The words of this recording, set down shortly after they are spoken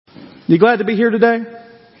You glad to be here today?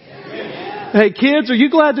 Hey kids, are you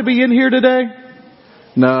glad to be in here today?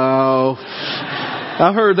 No.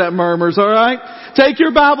 I heard that murmurs, alright? Take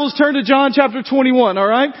your Bibles, turn to John chapter 21,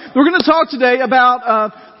 alright? We're going to talk today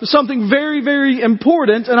about something very, very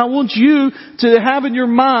important, and I want you to have in your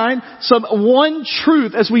mind one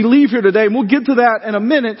truth as we leave here today, and we'll get to that in a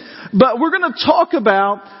minute. But we're going to talk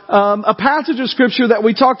about a passage of Scripture that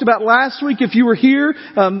we talked about last week. If you were here,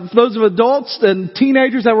 those of adults and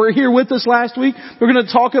teenagers that were here with us last week, we're going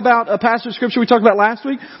to talk about a passage of Scripture we talked about last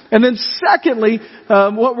week. And then secondly,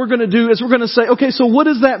 what we're going to do is we're going to say, okay, so what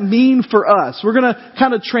does that mean for us? We're going to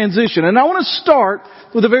kind of transition. And I want to start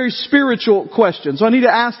with a very spiritual question. So I need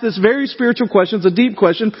to ask this very spiritual question. It's a deep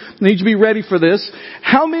question. I need you to be ready for this.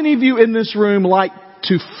 How many of you in this room like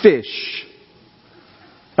to fish?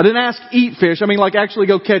 I didn't ask eat fish. I mean like actually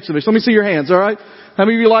go catch the fish. Let me see your hands, alright? How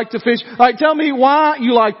many of you like to fish? Alright, tell me why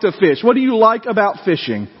you like to fish. What do you like about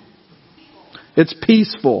fishing? It's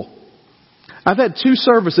peaceful. I've had 2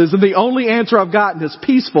 services and the only answer I've gotten is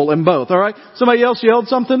peaceful in both, alright? Somebody else yelled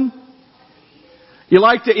something? You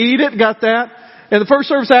like to eat it? Got that? In the first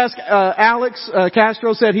service I asked, Alex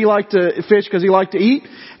Castro said he liked to fish because he liked to eat.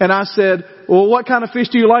 And I said, well, what kind of fish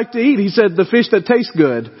do you like to eat? He said, the fish that tastes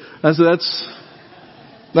good. I said,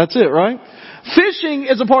 that's it, right? Fishing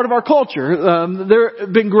is a part of our culture. There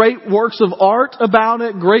have been great works of art about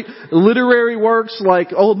it, great literary works like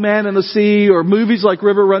Old Man and the Sea or movies like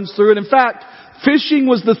River Runs Through It. In fact, fishing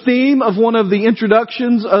was the theme of one of the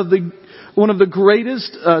introductions of one of the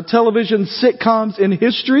greatest television sitcoms in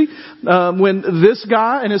history, when this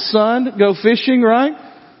guy and his son go fishing, right?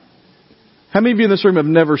 How many of you in this room have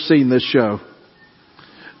never seen this show?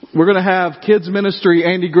 We're going to have kids ministry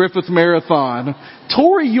Andy Griffith Marathon.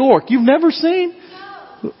 Tori York, you've never seen?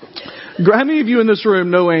 No. How many of you in this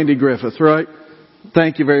room know Andy Griffith, right?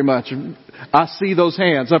 Thank you very much. I see those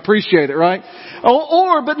hands. I appreciate it, right?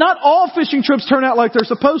 But not all fishing trips turn out like they're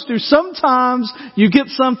supposed to. Sometimes you get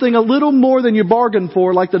something a little more than you bargained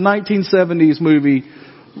for, like the 1970s movie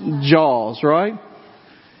Jaws, right?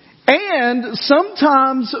 And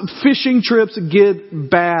sometimes fishing trips get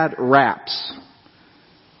bad raps,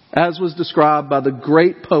 as was described by the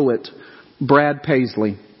great poet Brad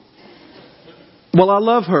Paisley. Well, I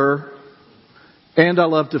love her, and I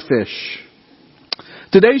love to fish.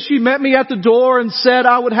 Today she met me at the door and said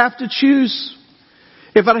I would have to choose.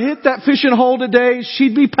 If I hit that fishing hole today,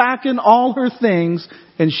 she'd be packing all her things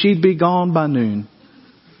and she'd be gone by noon.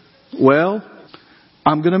 Well,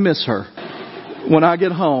 I'm going to miss her when I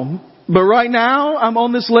get home. But right now I'm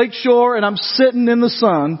on this lake shore and I'm sitting in the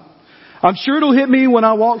sun. I'm sure it'll hit me when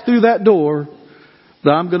I walk through that door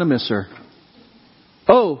that I'm going to miss her.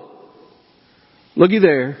 Oh, looky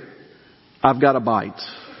there. I've got a bite.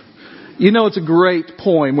 You know it's a great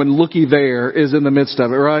poem when looky there is in the midst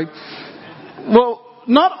of it, right? Well,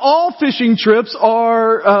 not all fishing trips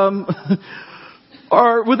are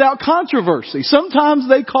without controversy. Sometimes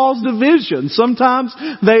they cause division. Sometimes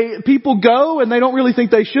people go and they don't really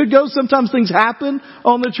think they should go. Sometimes things happen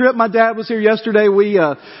on the trip. My dad was here yesterday. We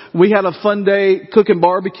had a fun day cooking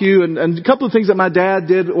barbecue, and a couple of things that my dad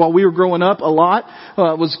did while we were growing up a lot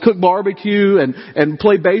was cook barbecue and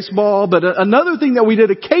play baseball. But another thing that we did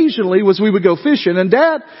occasionally was we would go fishing. And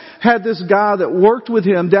Dad had this guy that worked with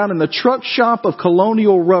him down in the truck shop of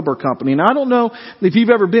Colonial Rubber Company. And I don't know if you've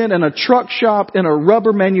ever been in a truck shop in a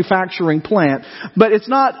rubber manufacturing plant, but it's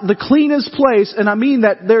not the cleanest place. And I mean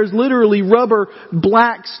that there's literally rubber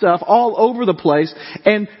black stuff all over the place.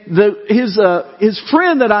 And his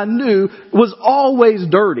friend that I knew was always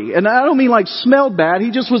dirty. And I don't mean like smelled bad.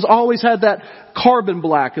 He just was always had that carbon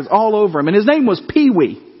black is all over him. And his name was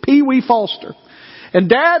Pee-wee Foster. And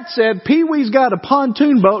Dad said, Pee-wee's got a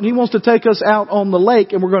pontoon boat and he wants to take us out on the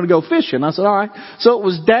lake and we're going to go fishing. I said, all right. So it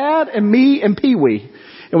was Dad and me and Pee-wee.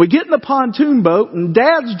 And we get in the pontoon boat and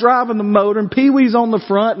Dad's driving the motor and Pee-wee's on the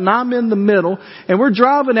front and I'm in the middle. And we're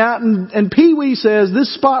driving out and Pee-wee says,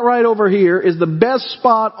 this spot right over here is the best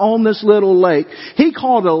spot on this little lake. He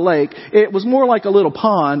called it a lake. It was more like a little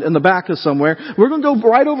pond in the back of somewhere. We're going to go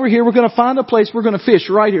right over here. We're going to find a place. We're going to fish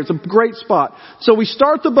right here. It's a great spot. So we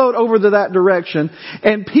start the boat over to that direction.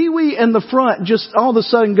 And Pee-wee in the front just all of a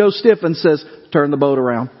sudden goes stiff and says, turn the boat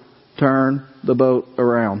around. Turn the boat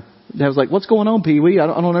around. Dad was like, what's going on, Pee-wee? I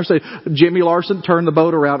don't understand. Jimmy Larson, turn the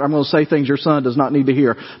boat around. I'm going to say things your son does not need to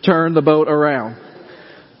hear. Turn the boat around.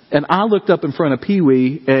 And I looked up in front of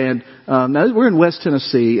Pee-wee, and now we're in West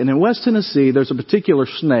Tennessee. And in West Tennessee, there's a particular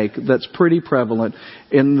snake that's pretty prevalent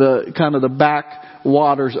in the kind of the back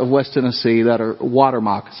waters of West Tennessee that are water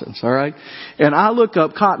moccasins, all right? And I look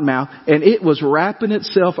up Cottonmouth, and it was wrapping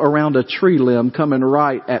itself around a tree limb coming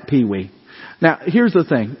right at Pee-wee. Now, here's the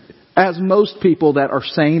thing. As most people that are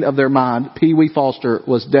sane of their mind, Pee Wee Foster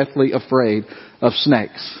was deathly afraid of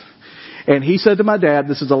snakes. And he said to my dad,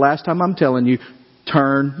 this is the last time I'm telling you,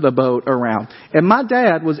 turn the boat around. And my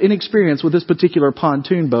dad was inexperienced with this particular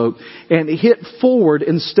pontoon boat, and he hit forward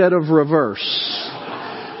instead of reverse.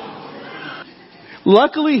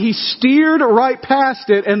 Luckily, he steered right past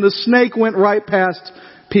it, and the snake went right past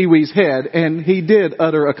Pee Wee's head. And he did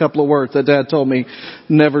utter a couple of words that Dad told me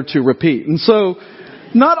never to repeat. And so,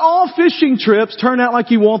 not all fishing trips turn out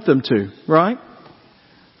like you want them to, right?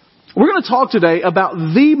 We're going to talk today about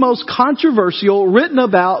the most controversial, written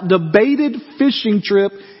about, debated fishing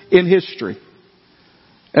trip in history.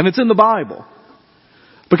 And it's in the Bible.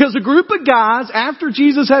 Because a group of guys, after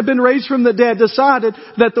Jesus had been raised from the dead, decided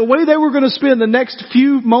that the way they were going to spend the next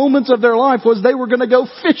few moments of their life was they were going to go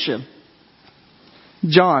fishing.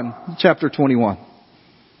 John chapter 21.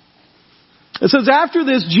 It says, after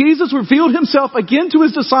this, Jesus revealed himself again to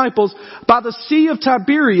his disciples by the Sea of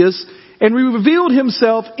Tiberias, and he revealed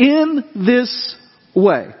himself in this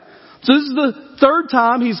way. So this is the third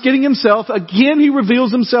time he's getting himself. Again, he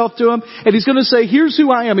reveals himself to them. And he's going to say, here's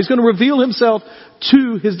who I am. He's going to reveal himself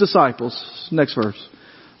to his disciples. Next verse.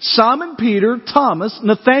 Simon Peter, Thomas,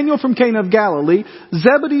 Nathanael from Cana of Galilee,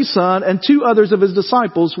 Zebedee's son, and two others of his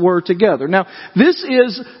disciples were together. Now, this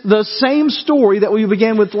is the same story that we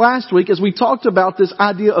began with last week as we talked about this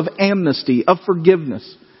idea of amnesty, of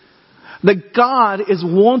forgiveness. That God is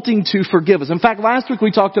wanting to forgive us. In fact, last week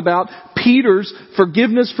we talked about Peter's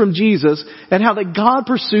forgiveness from Jesus and how that God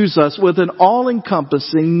pursues us with an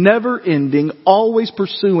all-encompassing, never-ending, always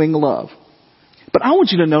pursuing love. But I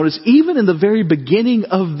want you to notice, even in the very beginning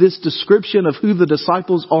of this description of who the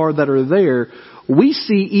disciples are that are there, we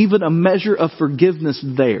see even a measure of forgiveness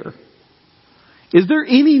there. Is there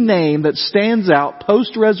any name that stands out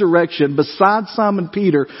post-resurrection besides Simon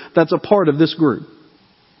Peter that's a part of this group?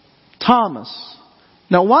 Thomas.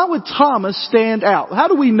 Now, why would Thomas stand out? How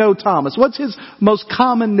do we know Thomas? What's his most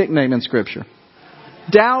common nickname in Scripture?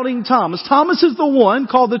 Doubting Thomas. Thomas is the one,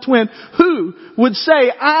 called the twin, who would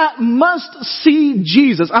say, I must see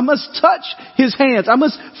Jesus. I must touch his hands. I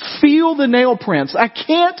must feel the nail prints. I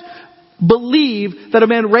can't believe that a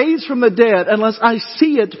man raised from the dead unless I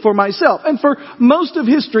see it for myself. And for most of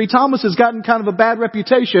history, Thomas has gotten kind of a bad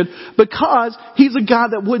reputation because he's a guy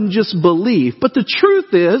that wouldn't just believe. But the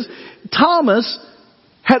truth is, Thomas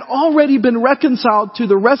had already been reconciled to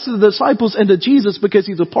the rest of the disciples and to Jesus because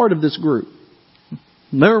he's a part of this group.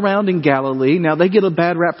 They're around in Galilee. Now, they get a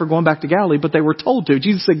bad rap for going back to Galilee, but they were told to.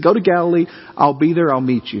 Jesus said, go to Galilee. I'll be there. I'll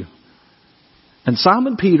meet you. And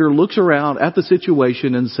Simon Peter looks around at the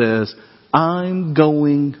situation and says, I'm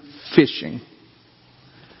going fishing.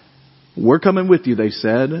 We're coming with you, they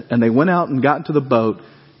said. And they went out and got into the boat.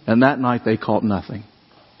 And that night they caught nothing.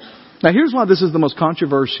 Now, here's why this is the most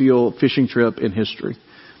controversial fishing trip in history.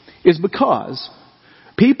 It's because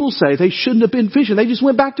people say they shouldn't have been fishing. They just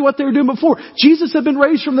went back to what they were doing before. Jesus had been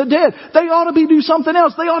raised from the dead. They ought to be doing something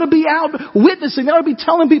else. They ought to be out witnessing. They ought to be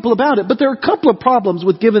telling people about it. But there are a couple of problems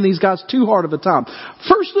with giving these guys too hard of a time.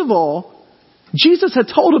 First of all, Jesus had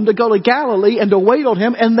told them to go to Galilee and to wait on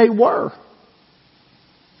him, and they were.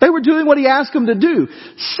 They were doing what he asked them to do.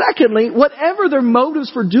 Secondly, whatever their motives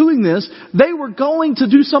for doing this, they were going to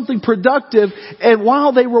do something productive and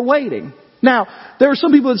while they were waiting. Now, there are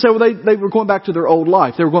some people that say, well, they were going back to their old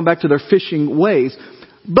life. They were going back to their fishing ways.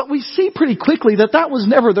 But we see pretty quickly that that was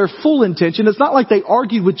never their full intention. It's not like they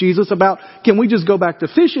argued with Jesus about, can we just go back to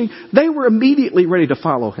fishing? They were immediately ready to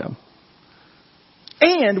follow him.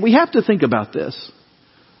 And we have to think about this.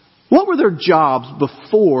 What were their jobs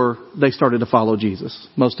before they started to follow Jesus?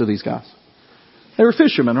 Most of these guys. They were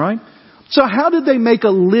fishermen, right? So how did they make a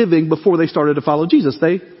living before they started to follow Jesus?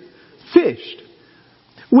 They fished.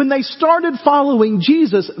 When they started following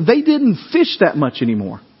Jesus, they didn't fish that much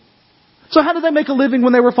anymore. So how did they make a living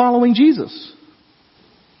when they were following Jesus?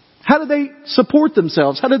 How did they support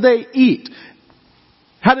themselves? How did they eat?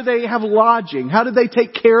 How did they have lodging? How did they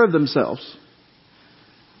take care of themselves?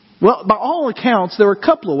 Well, by all accounts, there were a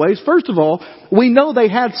couple of ways. First of all, we know they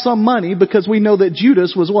had some money because we know that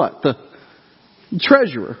Judas was what? The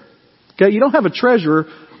treasurer. Okay, you don't have a treasurer.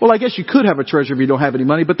 Well, I guess you could have a treasurer if you don't have any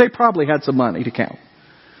money, but they probably had some money to count.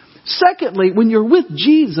 Secondly, when you're with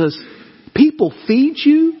Jesus, people feed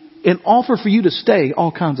you and offer for you to stay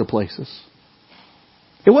all kinds of places.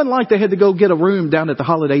 It wasn't like they had to go get a room down at the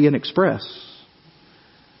Holiday Inn Express.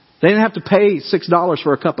 They didn't have to pay $6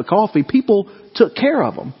 for a cup of coffee. People took care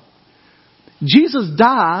of them. Jesus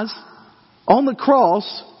dies on the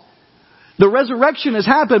cross, The resurrection has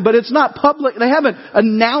happened, but it's not public. They haven't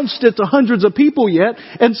announced it to hundreds of people yet.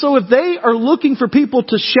 And so if they are looking for people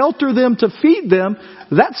to shelter them, to feed them,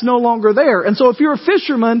 that's no longer there. And so if you're a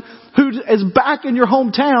fisherman who is back in your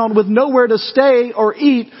hometown with nowhere to stay or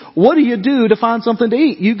eat, what do you do to find something to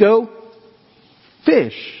eat? You go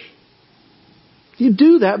fish. You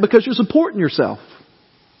do that because you're supporting yourself.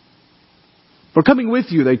 We're coming with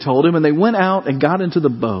you, they told him, and they went out and got into the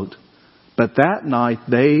boat. But that night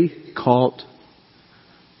they caught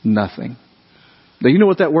nothing. Now you know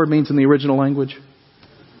what that word means in the original language?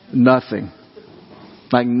 Nothing.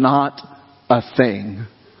 Like not a thing.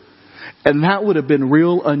 And that would have been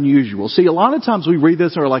real unusual. See, a lot of times we read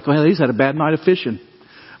this and we're like, well, he's had a bad night of fishing.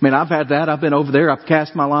 I mean, I've had that. I've been over there. I've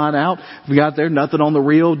cast my line out. We got there, nothing on the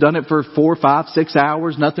reel. Done it for 4, 5, 6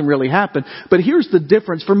 hours. Nothing really happened. But here's the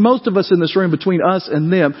difference for most of us in this room between us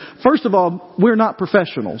and them. First of all, we're not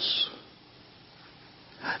professionals.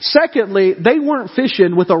 Secondly, they weren't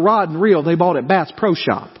fishing with a rod and reel they bought at Bass Pro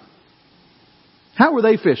Shop. How were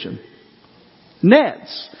they fishing?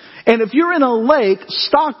 Nets. And if you're in a lake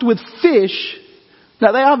stocked with fish,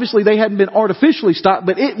 now they hadn't been artificially stocked,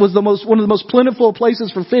 but it was one of the most plentiful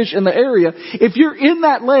places for fish in the area. If you're in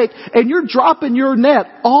that lake and you're dropping your net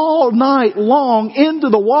all night long into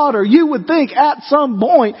the water, you would think at some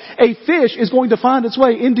point a fish is going to find its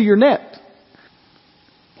way into your net.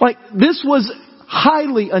 Like, this was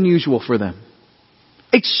highly unusual for them.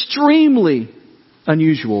 Extremely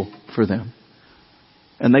unusual for them.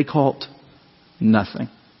 And they caught nothing.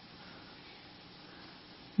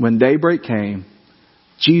 When daybreak came,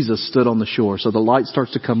 Jesus stood on the shore. So the light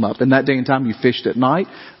starts to come up. And that day and time you fished at night.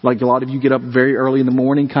 Like a lot of you get up very early in the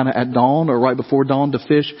morning, kind of at dawn or right before dawn to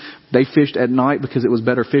fish. They fished at night because it was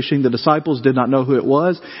better fishing. The disciples did not know who it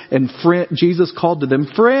was. And Jesus called to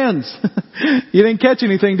them, friends, you didn't catch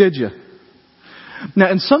anything, did you?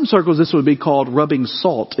 Now in some circles this would be called rubbing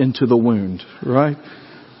salt into the wound, right?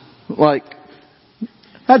 Like,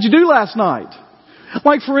 how'd you do last night?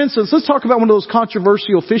 Like, for instance, let's talk about one of those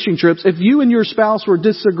controversial fishing trips. If you and your spouse were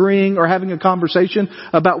disagreeing or having a conversation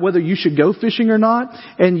about whether you should go fishing or not,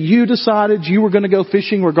 and you decided you were going to go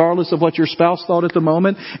fishing regardless of what your spouse thought at the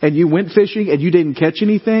moment, and you went fishing and you didn't catch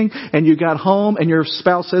anything, and you got home and your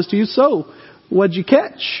spouse says to you, so, what'd you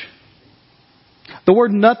catch? The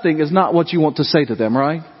word nothing is not what you want to say to them,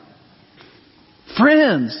 right?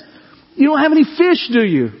 Friends, you don't have any fish, do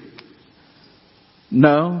you?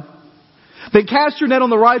 No. Then cast your net on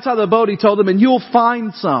the right side of the boat, he told them, and you'll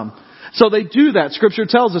find some. So they do that. Scripture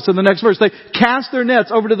tells us in the next verse. They cast their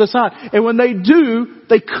nets over to the side. And when they do,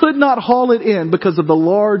 they could not haul it in because of the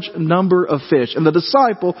large number of fish. And the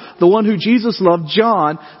disciple, the one who Jesus loved,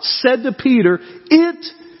 John, said to Peter, it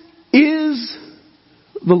is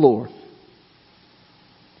the Lord.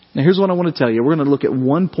 Now here's what I want to tell you. We're going to look at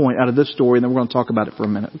one point out of this story and then we're going to talk about it for a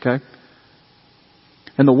minute, okay?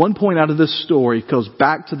 And the one point out of this story goes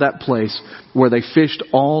back to that place where they fished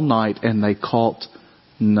all night and they caught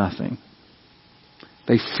nothing.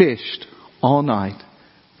 They fished all night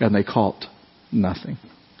and they caught nothing.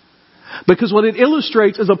 Because what it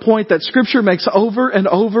illustrates is a point that Scripture makes over and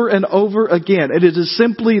over and over again. And it is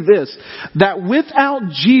simply this, that without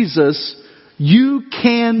Jesus, you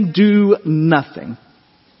can do nothing.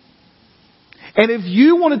 And if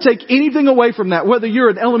you want to take anything away from that, whether you're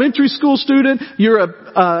an elementary school student, you're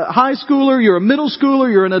a high schooler, you're a middle schooler,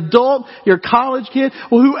 you're an adult, you're a college kid,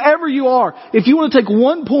 well, whoever you are, if you want to take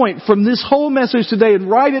one point from this whole message today and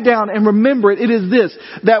write it down and remember it, it is this,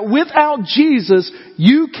 that without Jesus,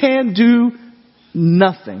 you can do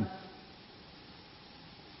nothing.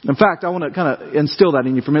 In fact, I want to kind of instill that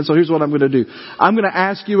in you for a minute. So here's what I'm going to do. I'm going to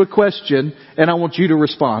ask you a question and I want you to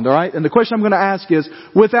respond. All right. And the question I'm going to ask is,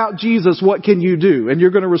 without Jesus, what can you do? And you're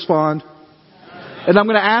going to respond. And I'm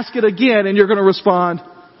going to ask it again and you're going to respond.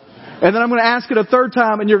 And then I'm going to ask it a third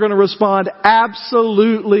time and you're going to respond.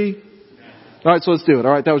 Absolutely. All right. So let's do it.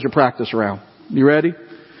 All right. That was your practice round. You ready?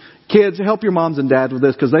 Kids, help your moms and dads with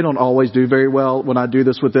this because they don't always do very well when I do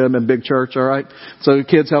this with them in big church. All right. So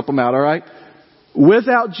kids, help them out. All right.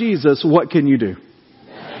 Without Jesus, what can you do?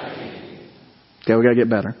 Nothing. Okay, we gotta get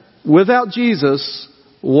better. Without Jesus,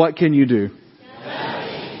 what can you do?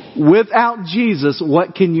 Nothing. Without Jesus,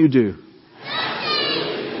 what can you do?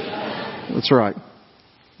 Nothing. That's right.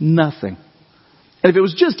 Nothing. And if it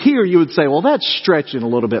was just here, you would say, well, that's stretching a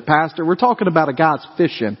little bit, Pastor. We're talking about a guy's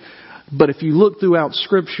fishing. But if you look throughout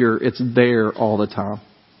Scripture, it's there all the time.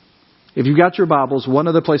 If you've got your Bibles, one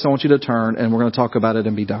other place I want you to turn, and we're going to talk about it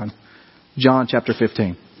and be done. John chapter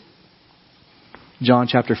 15. John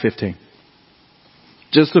chapter 15.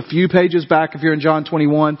 Just a few pages back, if you're in John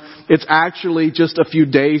 21, it's actually just a few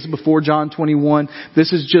days before John 21.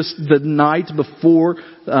 This is just the night before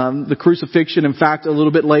the crucifixion. In fact, a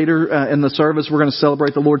little bit later in the service, we're going to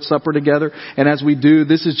celebrate the Lord's Supper together. And as we do,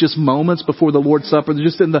 this is just moments before the Lord's Supper. They're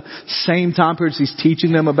just in the same time period as He's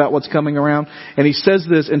teaching them about what's coming around. And He says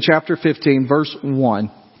this in chapter 15, verse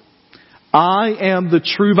 1. I am the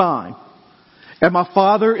true vine, and my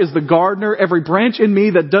Father is the gardener. Every branch in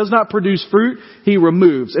me that does not produce fruit, He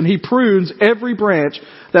removes. And He prunes every branch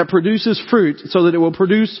that produces fruit so that it will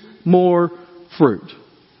produce more fruit.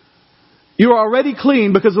 You are already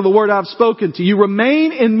clean because of the word I've spoken to you.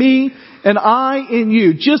 Remain in me and I in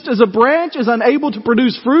you. Just as a branch is unable to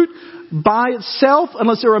produce fruit by itself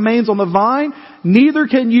unless it remains on the vine, neither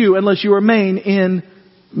can you unless you remain in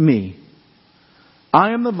me.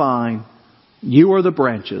 I am the vine, you are the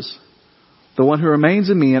branches. The one who remains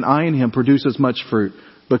in me and I in him produces much fruit,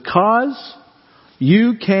 because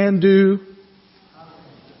you can do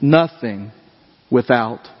nothing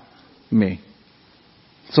without me.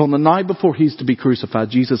 So on the night before He's to be crucified,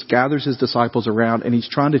 Jesus gathers His disciples around and He's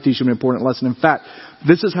trying to teach them an important lesson. In fact,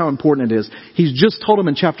 this is how important it is. He's just told them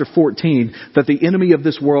in chapter 14 that the enemy of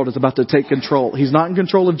this world is about to take control. He's not in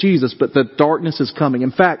control of Jesus, but the darkness is coming.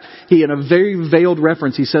 In fact, He, in a very veiled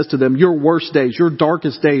reference, He says to them, your worst days, your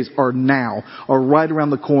darkest days are now, are right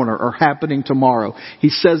around the corner, are happening tomorrow. He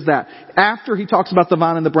says that. After He talks about the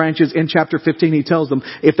vine and the branches in chapter 15, He tells them,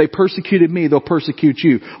 if they persecuted me, they'll persecute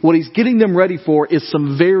you. What He's getting them ready for is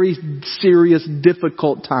some very serious,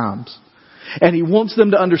 difficult times. And He wants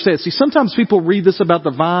them to understand. See, sometimes people read this about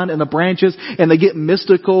the vine and the branches and they get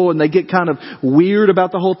mystical and they get kind of weird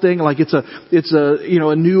about the whole thing. Like it's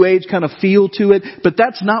a new age kind of feel to it. But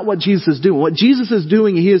that's not what Jesus is doing. What Jesus is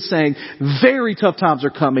doing, He is saying very tough times are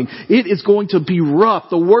coming. It is going to be rough.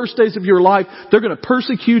 The worst days of your life, they're going to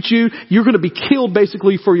persecute you. You're going to be killed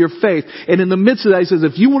basically for your faith. And in the midst of that, He says,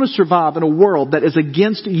 if you want to survive in a world that is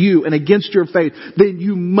against you and against your faith, then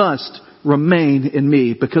you must remain in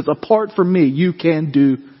me, because apart from me, you can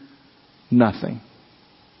do nothing.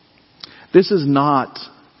 This is not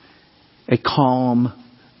a calm,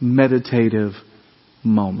 meditative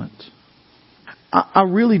moment. I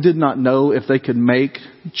really did not know if they could make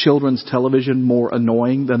children's television more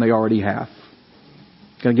annoying than they already have.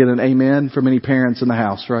 Gonna get an amen from any parents in the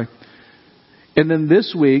house, right? And then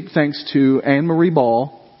this week, thanks to Anne-Marie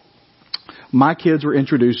Ball, my kids were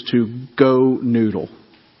introduced to Go Noodle.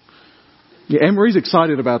 Yeah, Anne-Marie's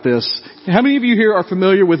excited about this. How many of you here are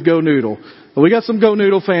familiar with Go Noodle? Well, we got some Go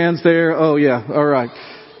Noodle fans there. Oh, yeah. All right.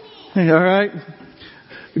 All right.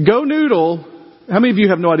 Go Noodle. How many of you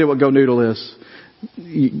have no idea what Go Noodle is?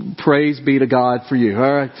 Praise be to God for you.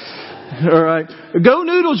 All right. All right. Go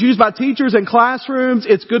Noodle is used by teachers in classrooms.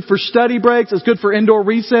 It's good for study breaks. It's good for indoor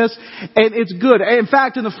recess. And it's good. In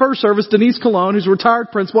fact, in the first service, Denise Cologne, who's a retired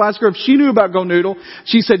principal, asked her if she knew about Go Noodle.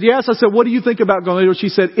 She said, yes. I said, what do you think about Go Noodle? She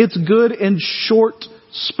said, it's good in short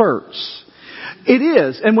spurts. It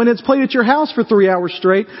is. And when it's played at your house for 3 hours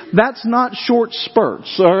straight, that's not short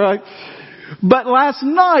spurts. All right. But last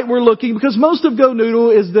night we're looking, because most of Go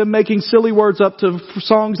Noodle is them making silly words up to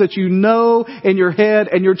songs that you know in your head,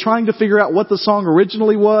 and you're trying to figure out what the song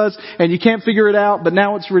originally was, and you can't figure it out, but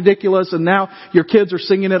now it's ridiculous, and now your kids are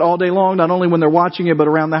singing it all day long, not only when they're watching it, but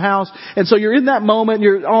around the house. And so you're in that moment,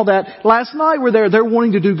 you're all that. Last night we're there, they're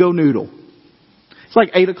wanting to do Go Noodle. It's like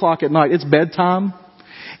 8 o'clock at night. It's bedtime.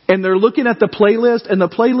 And they're looking at the playlist, and the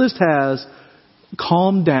playlist has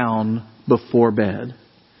Calm Down Before Bed.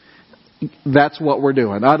 That's what we're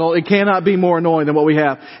doing. It cannot be more annoying than what we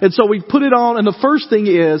have. And so we put it on, and the first thing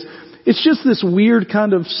is, it's just this weird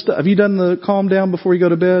kind of stuff. Have you done the calm down before you go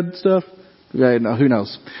to bed stuff? Okay, no, who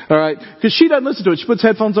knows? All right. Because she doesn't listen to it. She puts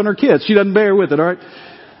headphones on her kids. She doesn't bear with it, all right?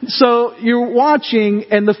 So you're watching,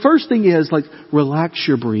 and the first thing is, like, relax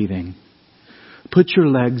your breathing. Put your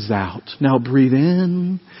legs out. Now breathe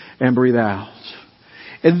in and breathe out.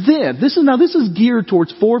 And then, this is geared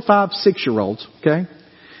towards 4, 5, 6-year-olds, okay?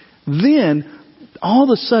 Then, all of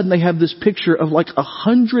a sudden, they have this picture of like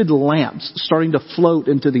 100 lamps starting to float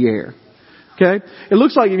into the air. Okay? It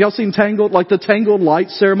looks like, have y'all seen Tangled? Like the Tangled light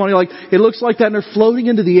ceremony? Like, it looks like that, and they're floating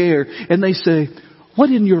into the air. And they say,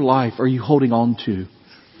 what in your life are you holding on to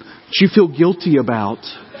that you feel guilty about,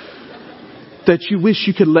 that you wish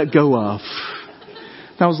you could let go of?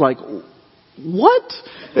 And I was like, what?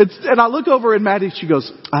 And I look over at Maddie, she goes,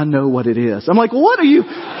 I know what it is. I'm like, what are you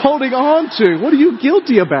holding on to? What are you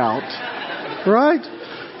guilty about? Right?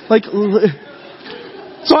 Like,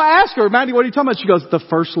 So I asked her, Maddie, what are you talking about? She goes, the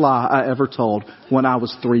first lie I ever told when I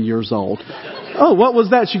was 3 years old. Oh, what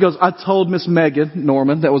was that? She goes, I told Miss Megan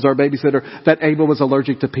Norman, that was our babysitter, that Ava was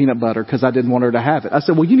allergic to peanut butter because I didn't want her to have it. I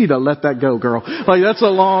said, well, you need to let that go, girl. Like, that's a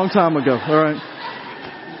long time ago. All right.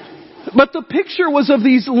 But the picture was of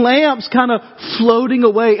these lamps kind of floating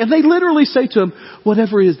away. And they literally say to him,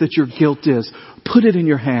 whatever it is that your guilt is, put it in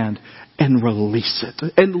your hand and release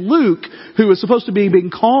it. And Luke, who is supposed to be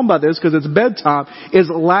being calmed by this because it's bedtime, is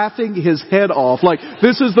laughing his head off. Like,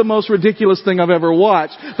 this is the most ridiculous thing I've ever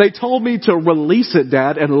watched. They told me to release it,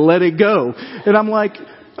 Dad, and let it go. And I'm like,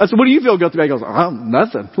 I said, what do you feel guilty about? He goes, oh,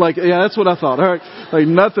 nothing. Like, yeah, that's what I thought. All right. Like,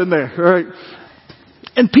 nothing there. All right.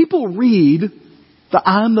 And people read the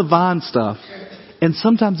I'm the vine stuff, and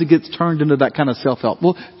sometimes it gets turned into that kind of self-help.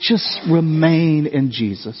 Well, just remain in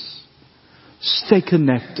Jesus. Stay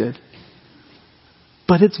connected.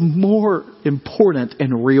 But it's more important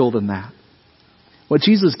and real than that. What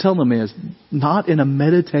Jesus is telling them is, not in a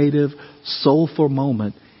meditative, soulful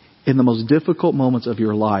moment, in the most difficult moments of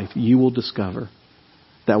your life, you will discover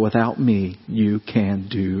that without me, you can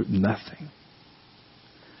do nothing.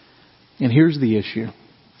 And here's the issue.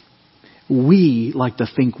 We like to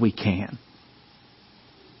think we can.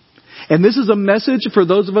 And this is a message for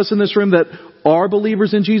those of us in this room that are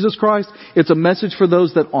believers in Jesus Christ. It's a message for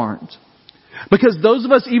those that aren't. Because those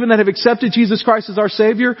of us even that have accepted Jesus Christ as our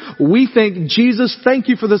Savior, we think, Jesus, thank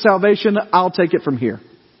you for the salvation. I'll take it from here.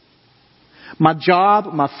 My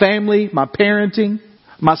job, my family, my parenting,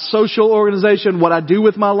 my social organization, what I do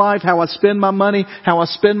with my life, how I spend my money, how I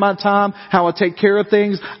spend my time, how I take care of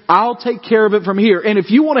things, I'll take care of it from here. And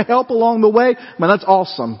if you want to help along the way, man, that's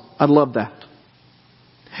awesome. I'd love that.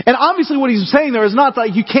 And obviously what he's saying there is not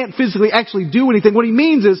that you can't physically actually do anything. What he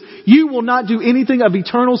means is you will not do anything of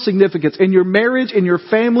eternal significance in your marriage, in your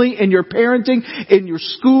family, in your parenting, in your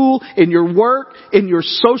school, in your work, in your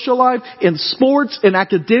social life, in sports, in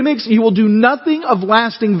academics. You will do nothing of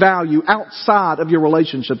lasting value outside of your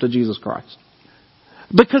relationship to Jesus Christ.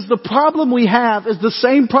 Because the problem we have is the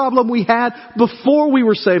same problem we had before we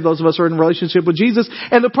were saved, those of us who are in a relationship with Jesus.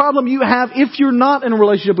 And the problem you have if you're not in a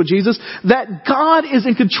relationship with Jesus, that God is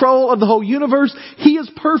in control of the whole universe. He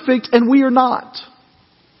is perfect and we are not.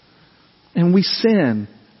 And we sin.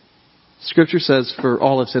 Scripture says, for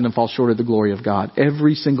all have sinned and fall short of the glory of God.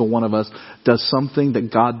 Every single one of us does something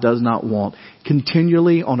that God does not want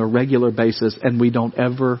continually on a regular basis, and we don't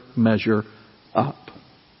ever measure up.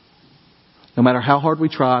 No matter how hard we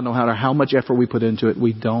try, no matter how much effort we put into it,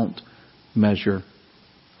 we don't measure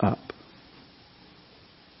up.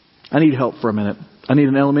 I need help for a minute. I need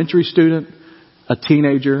an elementary student, a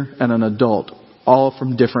teenager, and an adult, all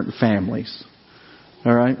from different families.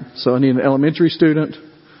 All right? So I need an elementary student.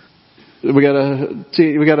 We got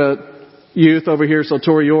a youth over here, so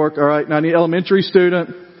Tori York. All right, now I need an elementary student.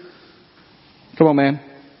 Come on, man.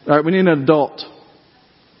 All right, we need an adult.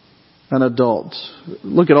 An adult.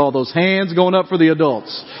 Look at all those hands going up for the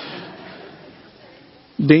adults.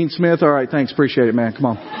 Dean Smith. All right. Thanks. Appreciate it, man. Come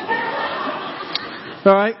on.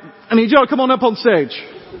 All right. I need y'all to come on up on stage.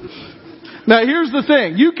 Now, here's the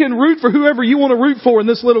thing. You can root for whoever you want to root for in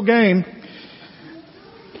this little game.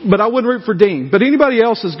 But I wouldn't root for Dean. But anybody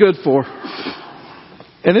else is good for.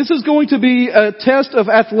 And this is going to be a test of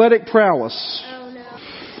athletic prowess. Oh,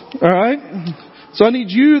 no. All right. So I need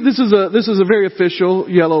you, this is a very official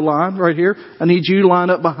yellow line right here. I need you to line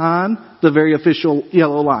up behind the very official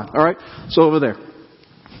yellow line. All right? So over there.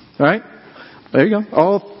 All right? There you go.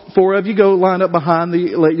 All four of you go line up behind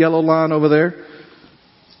the yellow line over there.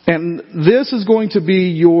 And this is going to be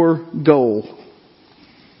your goal.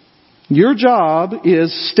 Your job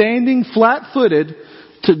is standing flat-footed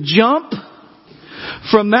to jump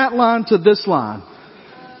from that line to this line.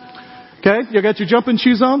 Okay? You got your jumping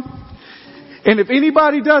shoes on? And if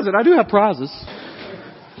anybody does it, I do have prizes.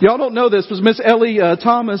 Y'all don't know this, but Miss Ellie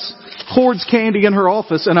Thomas hoards candy in her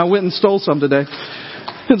office, and I went and stole some today.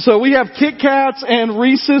 And so we have Kit Kats and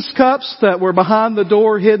Reese's cups that were behind the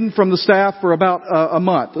door, hidden from the staff for about a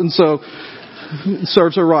month. And so, it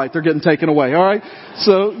serves her right. They're getting taken away. All right.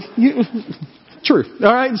 So, true.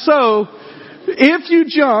 All right. So, if you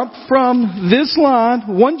jump from this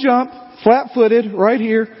line, one jump, flat-footed, right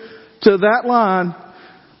here, to that line,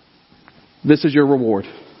 this is your reward.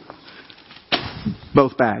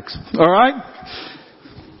 Both bags. All right?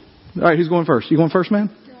 All right, who's going first? You going first, man?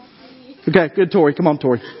 Okay, good, Tori. Come on,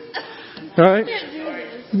 Tori. All right?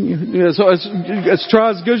 Yeah, so let's try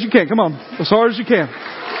as good as you can. Come on. As hard as you can.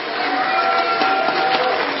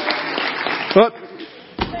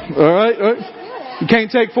 All right. You can't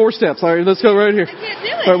take 4 steps. All right, let's go right here.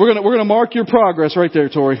 All right, we're gonna mark your progress right there,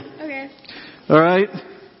 Tori. Okay. All right.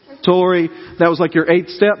 Okay. Tori. That was like your 8th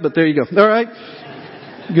step, but there you go. All right.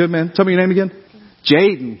 Good, man. Tell me your name again.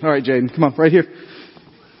 Jaden. All right, Jaden. Come on, right here.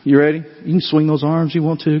 You ready? You can swing those arms you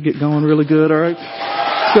want to. Get going really good. All right.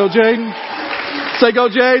 Go, Jaden. Say go,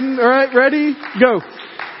 Jaden. All right. Ready? Go.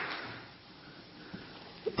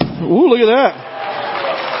 Ooh, look at that.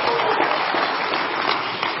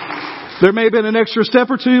 There may have been an extra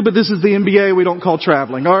step or two, but this is the NBA we don't call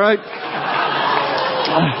traveling. All right?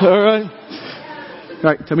 All right. All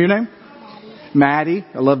right. Tell me your name. Maddie.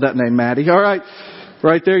 I love that name, Maddie. All right.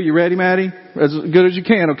 Right there. You ready, Maddie? As good as you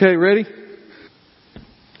can. Okay. Ready?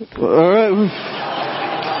 All right.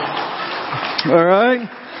 All right.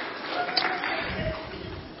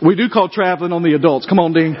 We do call traveling on the adults. Come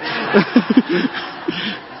on, Dean.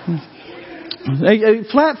 Hey,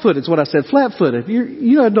 flat-footed is what I said. Flat-footed.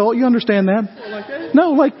 You're an adult. You understand that? Like that?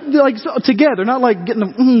 No, like together, not like getting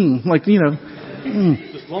them.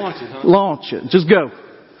 Just launch it, huh? Launch it. Just go.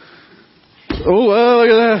 Oh, look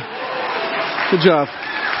at that. Good job.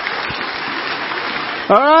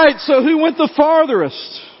 All right. So who went the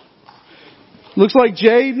farthest? Looks like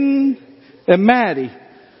Jaden and Maddie.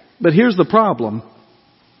 But here's the problem.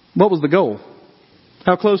 What was the goal?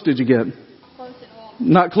 How close did you get?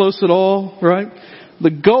 Not close at all, right? The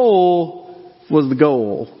goal was the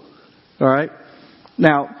goal. All right?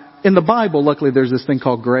 Now, in the Bible, luckily there's this thing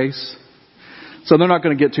called grace. So they're not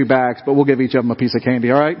going to get 2 bags, but we'll give each of them a piece of candy,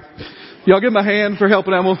 all right? Y'all give them a hand for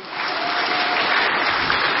helping them.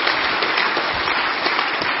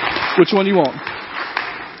 Which one do you want?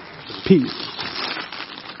 Peace.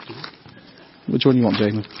 Which one do you want,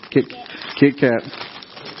 Jaden? Kit Kat.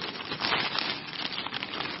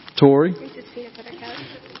 Tori?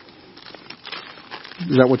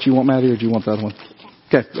 Is that what you want, Maddie, or do you want the other one?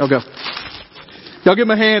 Okay, I'll go. Y'all give them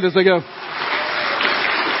a hand as they go.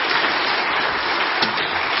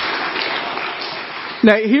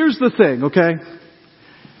 Now, here's the thing, okay?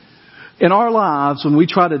 In our lives, when we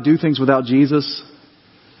try to do things without Jesus,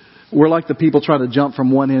 we're like the people trying to jump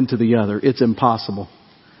from one end to the other. It's impossible.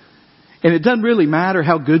 And it doesn't really matter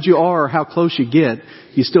how good you are or how close you get,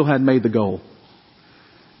 you still hadn't made the goal.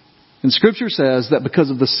 And Scripture says that because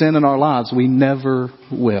of the sin in our lives, we never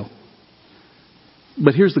will.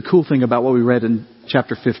 But here's the cool thing about what we read in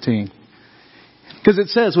chapter 15. Because it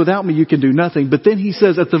says, without me you can do nothing. But then he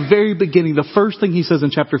says at the very beginning, the first thing he says in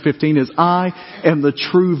chapter 15 is, I am the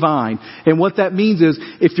true vine. And what that means is,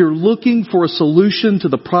 if you're looking for a solution to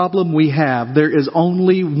the problem we have, there is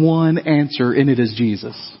only one answer, and it is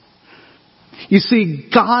Jesus. You see,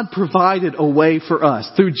 God provided a way for us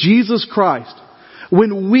through Jesus Christ.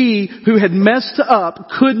 When we, who had messed up,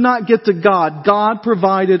 could not get to God, God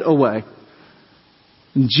provided a way.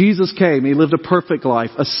 And Jesus came. He lived a perfect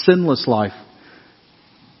life, a sinless life.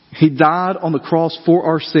 He died on the cross for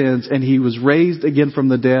our sins, and He was raised again from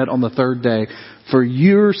the dead on the 3rd day for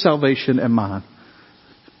your salvation and mine.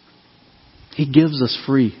 He gives us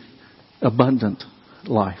free, abundant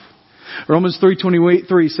life. Romans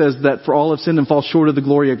 3:23 says that for all have sinned and fall short of the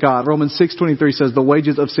glory of God. Romans 6:23 says the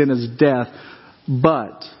wages of sin is death,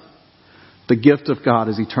 but the gift of God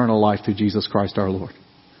is eternal life through Jesus Christ our Lord.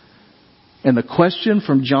 And the question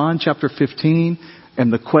from John chapter 15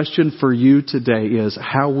 and the question for you today is,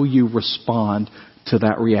 how will you respond to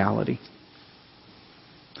that reality?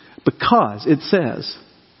 Because it says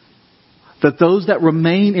that those that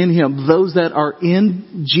remain in Him, those that are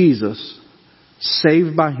in Jesus,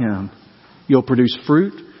 saved by Him, you'll produce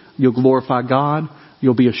fruit, you'll glorify God,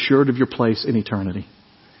 you'll be assured of your place in eternity.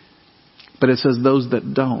 But it says those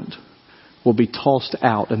that don't will be tossed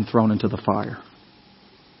out and thrown into the fire.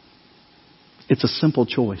 It's a simple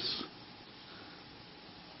choice.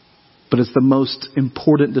 But it's the most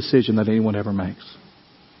important decision that anyone ever makes.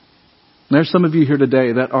 And there's some of you here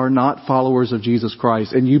today that are not followers of Jesus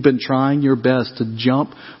Christ, and you've been trying your best to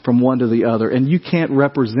jump from one to the other, and you can't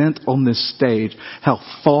represent on this stage how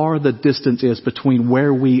far the distance is between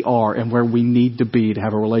where we are and where we need to be to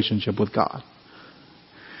have a relationship with God.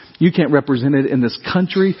 You can't represent it in this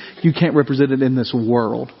country. You can't represent it in this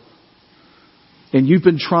world. And you've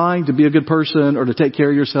been trying to be a good person or to take care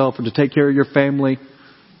of yourself or to take care of your family,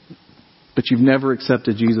 but you've never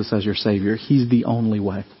accepted Jesus as your Savior. He's the only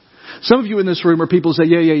way. Some of you in this room are people who say,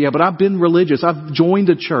 yeah, but I've been religious. I've joined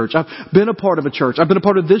a church. I've been a part of a church. I've been a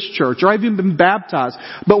part of this church, or I've even been baptized.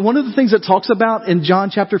 But one of the things it talks about in John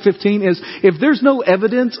chapter 15 is if there's no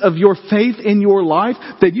evidence of your faith in your life,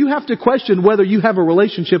 then you have to question whether you have a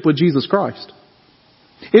relationship with Jesus Christ.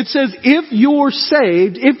 It says, if you're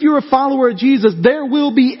saved, if you're a follower of Jesus, there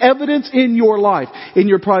will be evidence in your life, in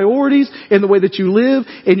your priorities, in the way that you live,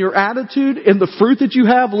 in your attitude, in the fruit that you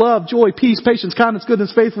have, love, joy, peace, patience, kindness,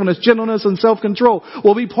 goodness, faithfulness, gentleness, and self-control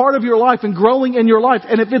will be part of your life and growing in your life.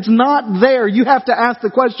 And if it's not there, you have to ask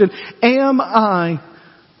the question, am I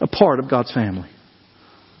a part of God's family?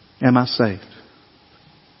 Am I saved?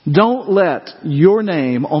 Don't let your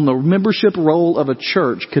name on the membership roll of a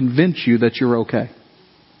church convince you that you're okay.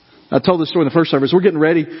 I told this story in the first service. We're getting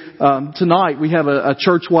ready. Tonight we have a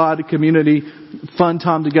church-wide community fun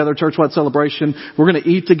time together, church-wide celebration. We're going to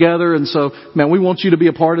eat together. And so, man, we want you to be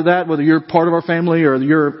a part of that. Whether you're part of our family or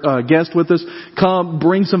you're a guest with us, come,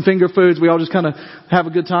 bring some finger foods. We all just kind of have a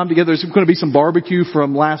good time together. There's going to be some barbecue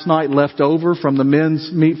from last night left over from the men's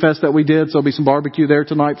meat fest that we did. So there'll be some barbecue there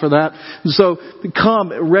tonight for that. So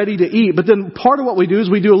come ready to eat. But then part of what we do is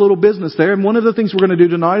we do a little business there. And one of the things we're going to do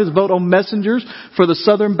tonight is vote on messengers for the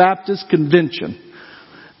Southern Baptist Convention.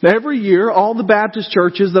 Now, every year, all the Baptist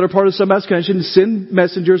churches that are part of the Southern Baptist Convention send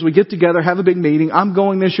messengers. We get together, have a big meeting. I'm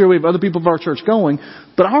going this year. We have other people of our church going.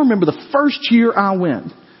 But I remember the first year I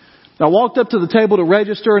went. I walked up to the table to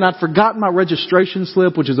register, and I'd forgotten my registration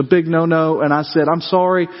slip, which is a big no-no. And I said, I'm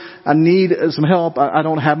sorry, I need some help. I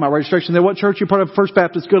don't have my registration. There, what church are you part of? First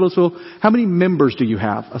Baptist Goodlettsville. How many members do you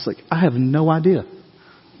have? I was like, I have no idea.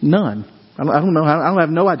 None. I don't know. I have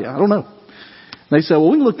no idea. I don't know. They said, well,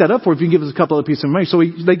 we can look that up for you if you can give us a couple of pieces of money. So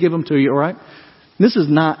they give them to you, all right? This is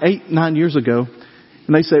 9 years ago.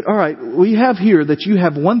 And they said, all right, we have here that you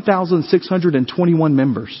have 1,621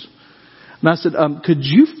 members. And I said, could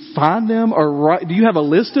you find them or do you have a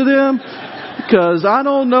list of them? Because I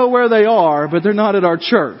don't know where they are, but they're not at our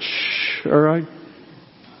church, all right?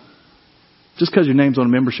 Just because your name's on a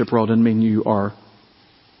membership roll doesn't mean you are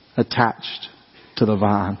attached to the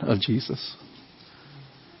vine of Jesus.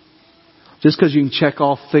 Just because you can check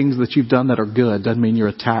off things that you've done that are good doesn't mean you're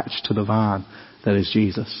attached to the vine that is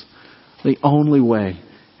Jesus. The only way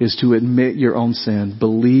is to admit your own sin,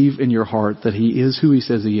 believe in your heart that He is who He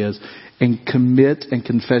says He is, and commit and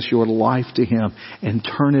confess your life to Him and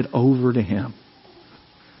turn it over to Him.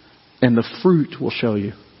 And the fruit will show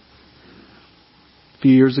you. A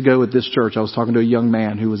few years ago at this church, I was talking to a young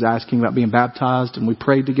man who was asking about being baptized, and we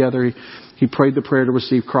prayed together. He prayed the prayer to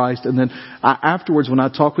receive Christ. And then afterwards, when I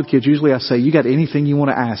talk with kids, usually I say, you got anything you want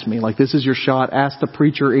to ask me? Like, this is your shot. Ask the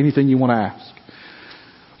preacher anything you want to ask.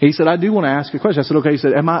 He said, I do want to ask a question. I said, okay. He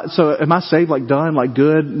said, am I saved, like done, like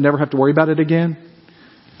good, never have to worry about it again?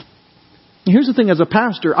 And here's the thing, as a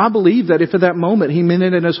pastor, I believe that if at that moment he meant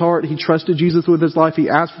it in his heart, he trusted Jesus with his life, he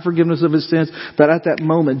asked for forgiveness of his sins, that at that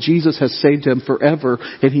moment Jesus has saved him forever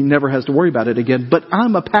and he never has to worry about it again. But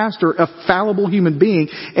I'm a pastor, a fallible human being,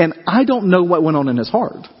 and I don't know what went on in his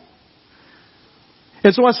heart.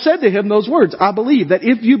 And so I said to him those words, I believe that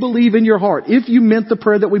if you believe in your heart, if you meant the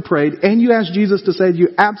prayer that we prayed, and you asked Jesus to save you,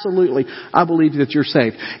 absolutely, I believe that you're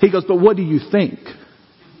saved. He goes, but what do you think?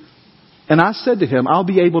 And I said to him, I'll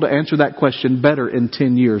be able to answer that question better in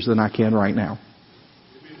 10 years than I can right now.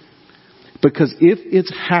 Because if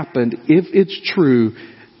it's happened, if it's true,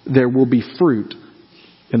 there will be fruit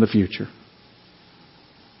in the future.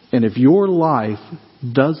 And if your life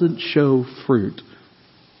doesn't show fruit,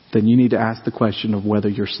 then you need to ask the question of whether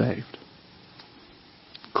you're saved.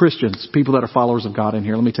 Christians, people that are followers of God in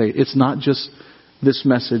here, let me tell you, it's not just this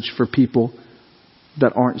message for people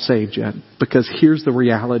that aren't saved yet. Because here's the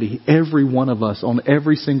reality. Every one of us on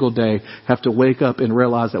every single day have to wake up and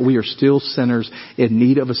realize that we are still sinners in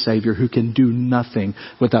need of a Savior who can do nothing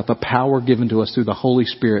without the power given to us through the Holy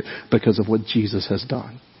Spirit because of what Jesus has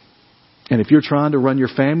done. And if you're trying to run your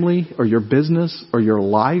family or your business or your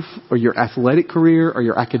life or your athletic career or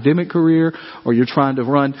your academic career, or you're trying to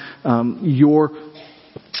run your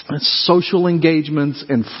social engagements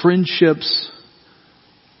and friendships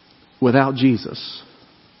without Jesus,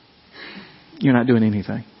 you're not doing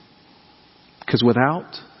anything. Because without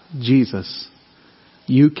Jesus,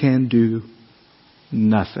 you can do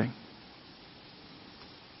nothing.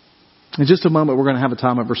 In just a moment, we're going to have a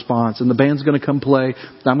time of response, and the band's going to come play.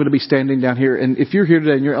 I'm going to be standing down here. And if you're here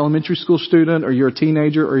today and you're an elementary school student or you're a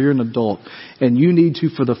teenager or you're an adult and you need to,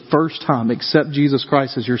 for the first time, accept Jesus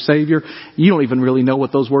Christ as your Savior, you don't even really know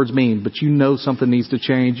what those words mean, but you know something needs to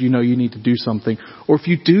change. You know you need to do something. Or if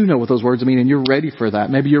you do know what those words mean and you're ready for that,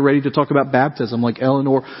 maybe you're ready to talk about baptism like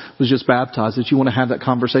Eleanor was just baptized, that you want to have that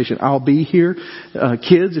conversation. I'll be here.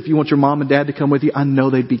 Kids, if you want your mom and dad to come with you, I know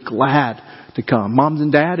they'd be glad to come. Moms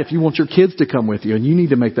and dad, if you want your kids to come with you and you need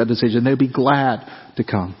to make that decision, they'll be glad to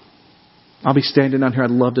come. I'll be standing down here.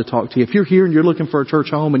 I'd love to talk to you. If you're here and you're looking for a church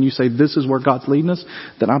home and you say this is where God's leading us,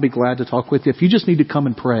 then I'll be glad to talk with you. If you just need to come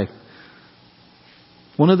and pray,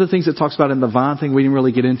 One of the things it talks about in the vine thing we didn't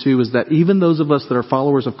really get into is that even those of us that are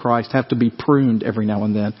followers of Christ have to be pruned every now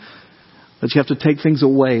and then. That you have to take things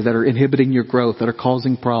away that are inhibiting your growth, that are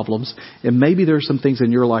causing problems. And maybe there are some things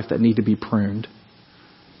in your life that need to be pruned.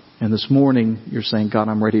 And this morning you're saying, God,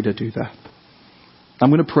 I'm ready to do that. I'm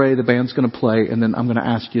going to pray, the band's going to play, and then I'm going to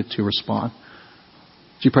ask you to respond.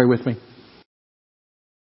 Would you pray with me?